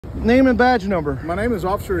Name and badge number. My name is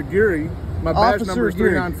Officer Aguirre. My badge number is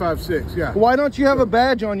 3956. Yeah. Why don't you have a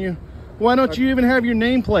badge on you? Why don't you even have your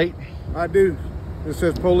nameplate? I do. It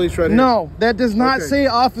says police right here. No, that does not say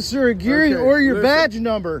Officer Aguirre or your badge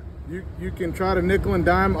number. You can try to nickel and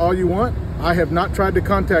dime all you want. I have not tried to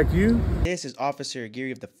contact you. This is Officer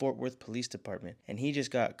Aguirre of the Fort Worth Police Department, and he just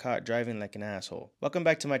got caught driving like an asshole. Welcome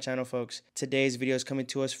back to my channel, folks. Today's video is coming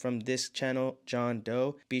to us from this channel, John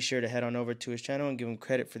Doe. Be sure to head on over to his channel and give him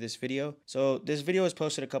credit for this video. So this video was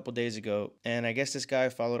posted a couple days ago, and I guess this guy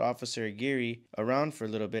followed Officer Aguirre around for a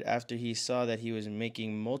little bit after he saw that he was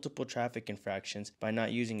making multiple traffic infractions by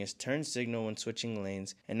not using his turn signal when switching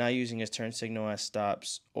lanes and not using his turn signal as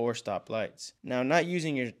stops or stop lights. Now, not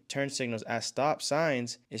using your turn signals as stop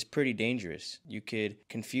signs is pretty dangerous. You could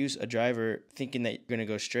confuse a driver thinking that you're going to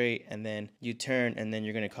go straight, and then you turn and then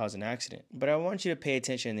you're going to cause an accident. But I want you to pay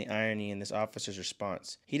attention to the irony in this officer's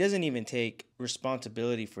response. He doesn't even take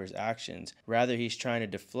responsibility for his actions. Rather, he's trying to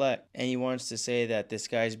deflect, and he wants to say that this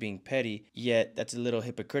guy's being petty, yet that's a little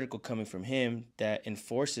hypocritical coming from him that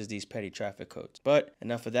enforces these petty traffic codes. But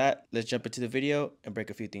enough of that. Let's jump into the video and break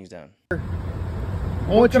a few things down.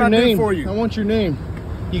 I want your name. For you? I want your name.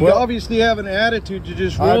 You obviously have an attitude to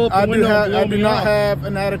just roll up the window and blow me off. I do not have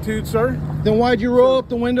an attitude, sir. Then why'd you roll up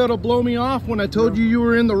the window to blow me off when I told you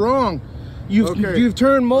were in the wrong? You've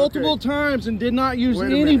turned multiple times and did not use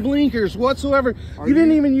any blinkers whatsoever. You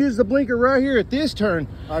didn't even use the blinker right here at this turn.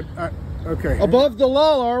 Okay. Above the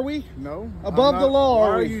law, are we? No. Above the law,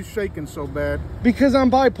 are we? Why are you shaking so bad? Because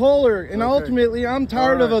I'm bipolar, and ultimately I'm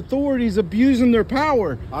tired of authorities abusing their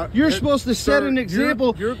power. You're supposed to set an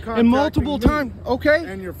example and multiple times. Okay.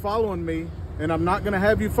 And you're following me, and I'm not going to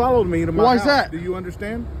have you follow me to my house. Why is that? Do you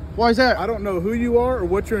understand? Why is that? I don't know who you are or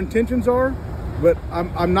what your intentions are, but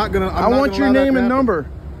I'm not going to. I want your name and number.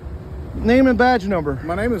 Name and badge number.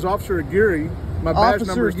 My name is Officer Aguirre. My badge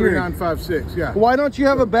number is 3956. Yeah. Why don't you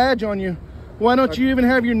have a badge on you? Why don't you even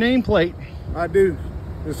have your nameplate? I do.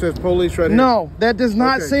 It says police right here. No, that does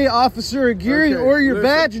not say Officer Aguirre or your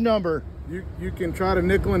badge number. You can try to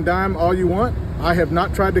nickel and dime all you want. I have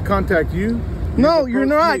not tried to contact you. No, you're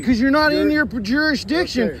not, because you're not in your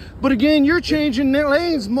jurisdiction. Okay. But again, you're changing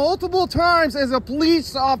lanes multiple times as a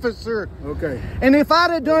police officer. Okay. And if I'd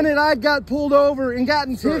have done it, I'd got pulled over and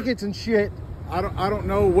gotten tickets and shit. I don't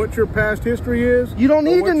know what your past history is. You don't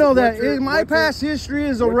need to know that. My past history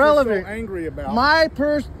is irrelevant. What you're so angry about?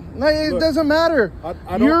 It doesn't matter.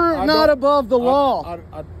 You're not above the law.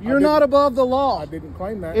 You're not above the law. I didn't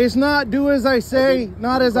claim that. It's not do as I say,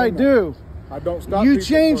 not as I do. I don't stop. You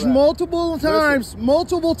changed multiple times,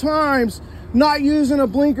 not using a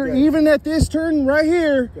blinker, even at this turn right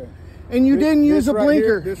here, and you didn't use a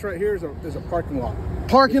blinker. This right here is a parking lot.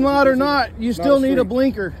 Parking lot or not, you still need a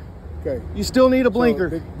blinker. Okay. You still need a blinker.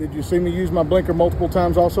 So did you see me use my blinker multiple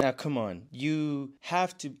times also? Now, come on. You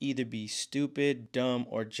have to either be stupid, dumb,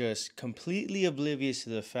 or just completely oblivious to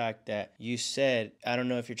the fact that you said, I don't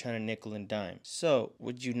know if you're trying to nickel and dime. So,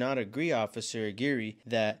 would you not agree, Officer Aguirre,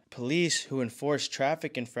 that police who enforce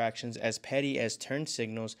traffic infractions as petty as turn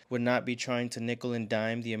signals would not be trying to nickel and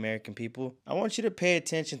dime the American people? I want you to pay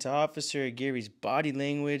attention to Officer Aguirre's body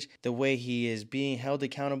language, the way he is being held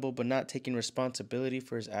accountable but not taking responsibility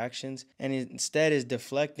for his actions, and instead is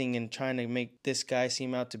deflecting and trying to make this guy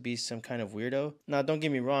seem out to be some kind of weirdo. Now, don't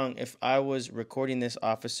get me wrong, if I was recording this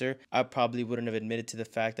officer, I probably wouldn't have admitted to the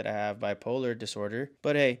fact that I have bipolar disorder.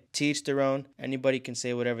 But hey, to each their own. Anybody can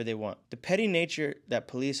say whatever they want. The petty nature that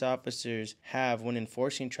police officers have when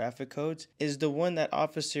enforcing traffic codes is the one that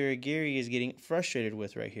Officer Aguirre is getting frustrated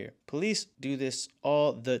with right here. Police do this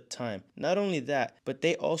all the time. Not only that, but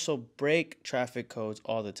they also break traffic codes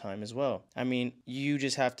all the time as well. I mean, you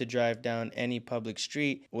just have to drive down any public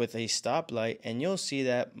street with a stoplight and you'll see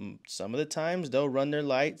that some of the times they'll run their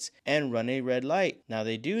lights and run a red light. Now,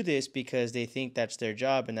 they do this because they think that's their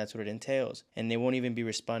job and that's what it entails, and they won't even be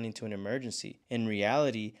responding to an emergency. In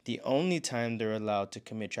reality, the only time they're allowed to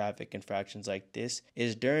commit traffic infractions like this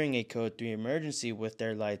is during a code 3 emergency with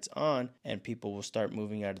their lights on, and people will start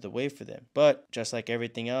moving out of the way for them. But just like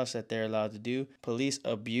everything else that they're allowed to do, police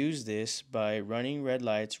abuse this by running red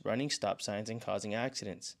lights, running stop signs, and causing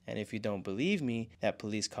accidents. And if you don't believe me that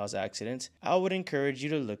police cause accidents, I would encourage you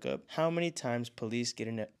to look up how many times police get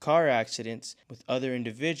in car accidents with other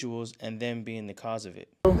individuals and them being the cause of it.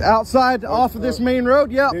 Outside off of this main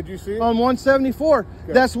road, yeah. Did you see it? On 174.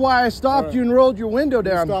 Okay. That's why I stopped you and rolled your window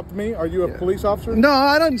down. You stopped me? Are you a police officer? No,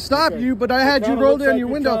 I didn't stop you, but I had you roll down your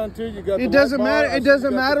window. It doesn't matter. It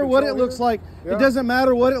doesn't matter what it looks like. It doesn't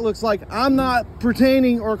matter what it looks like. I'm not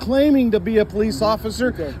pertaining or claiming to be a police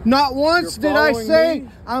officer. Not once did I say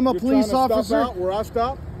I'm a police officer. Where I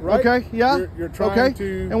stop? right? Okay, yeah. You're trying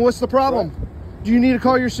to. And what's the problem? Right. Do you need to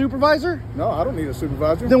call your supervisor? No, I don't need a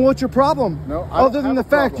supervisor. Then what's your problem? No, other than the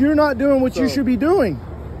fact you're not doing what you should be doing.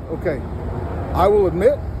 Okay, I will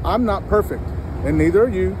admit I'm not perfect, and neither are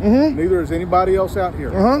you. Neither is anybody else out here.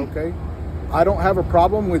 Okay, I don't have a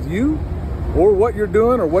problem with you or what you're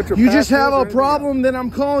doing or what you're. You just have a problem that I'm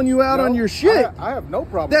calling you out on your shit. I have no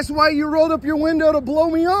problem. That's why you rolled up your window to blow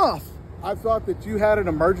me off. I thought that you had an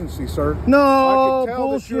emergency, sir. No, I could tell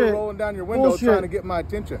bullshit. that you were rolling down your window trying to get my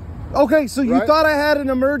attention. Okay, so you thought I had an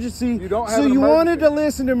emergency. You don't have so an you emergency. wanted to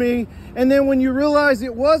listen to me, and then when you realized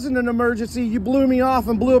it wasn't an emergency, you blew me off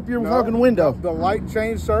and blew up your fucking window. The light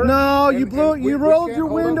changed, sir. No, you rolled your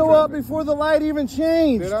window up before the light even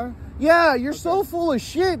changed. Did I? Yeah, you're so full of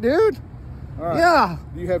shit, dude. All right. Yeah.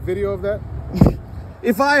 Do you have video of that?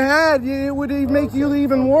 If I had, it would make you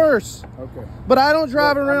even worse. Okay. But I don't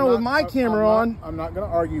drive around with my camera on. I'm not going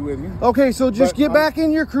to argue with you. Okay, so just get back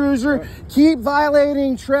in your cruiser. Keep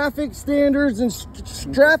violating traffic standards and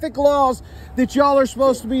traffic laws that y'all are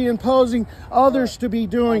supposed to be imposing others to be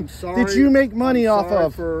doing that you make money off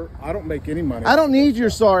of. I don't make any money. I don't need your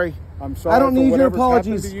sorry. I'm sorry. I don't need your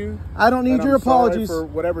apologies. I don't need your apologies. For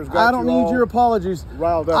whatever's got I don't need your apologies.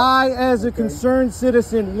 Riled up. I, as a concerned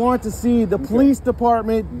citizen, want to see the police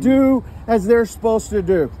department do as they're supposed to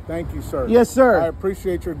do. Thank you, sir. Yes, sir. I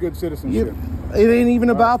appreciate your good citizenship. It ain't even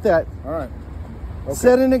about that. All right. Okay.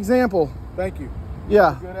 Set an example. Thank you.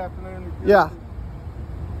 Yeah. Good afternoon. Yeah.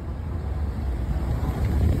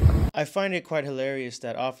 I find it quite hilarious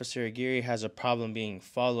that Officer Aguirre has a problem being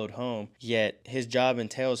followed home, yet his job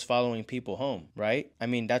entails following people home, right? I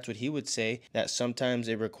mean, that's what he would say, that sometimes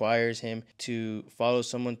it requires him to follow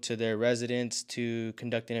someone to their residence to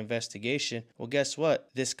conduct an investigation. Well, guess what?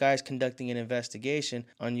 This guy's conducting an investigation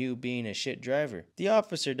on you being a shit driver. The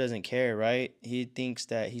officer doesn't care, right? He thinks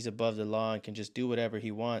that he's above the law and can just do whatever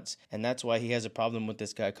he wants, and that's why he has a problem with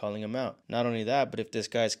this guy calling him out. Not only that, but if this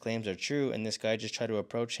guy's claims are true and this guy just tried to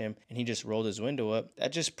approach him and he just rolled his window up,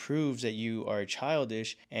 that just proves that you are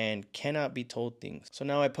childish and cannot be told things. So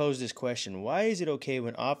now I pose this question: why is it okay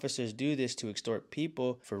when officers do this to extort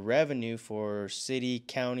people for revenue for city,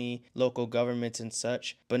 county, local governments and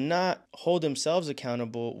such, but not hold themselves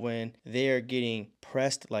accountable when they are getting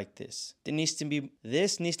pressed like this?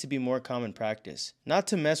 This needs to be more common practice. Not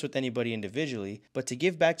to mess with anybody individually, but to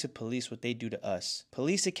give back to police what they do to us.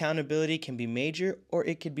 Police accountability can be major or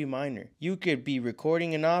it could be minor. You could be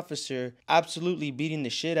recording an officer absolutely beating the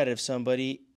shit out of somebody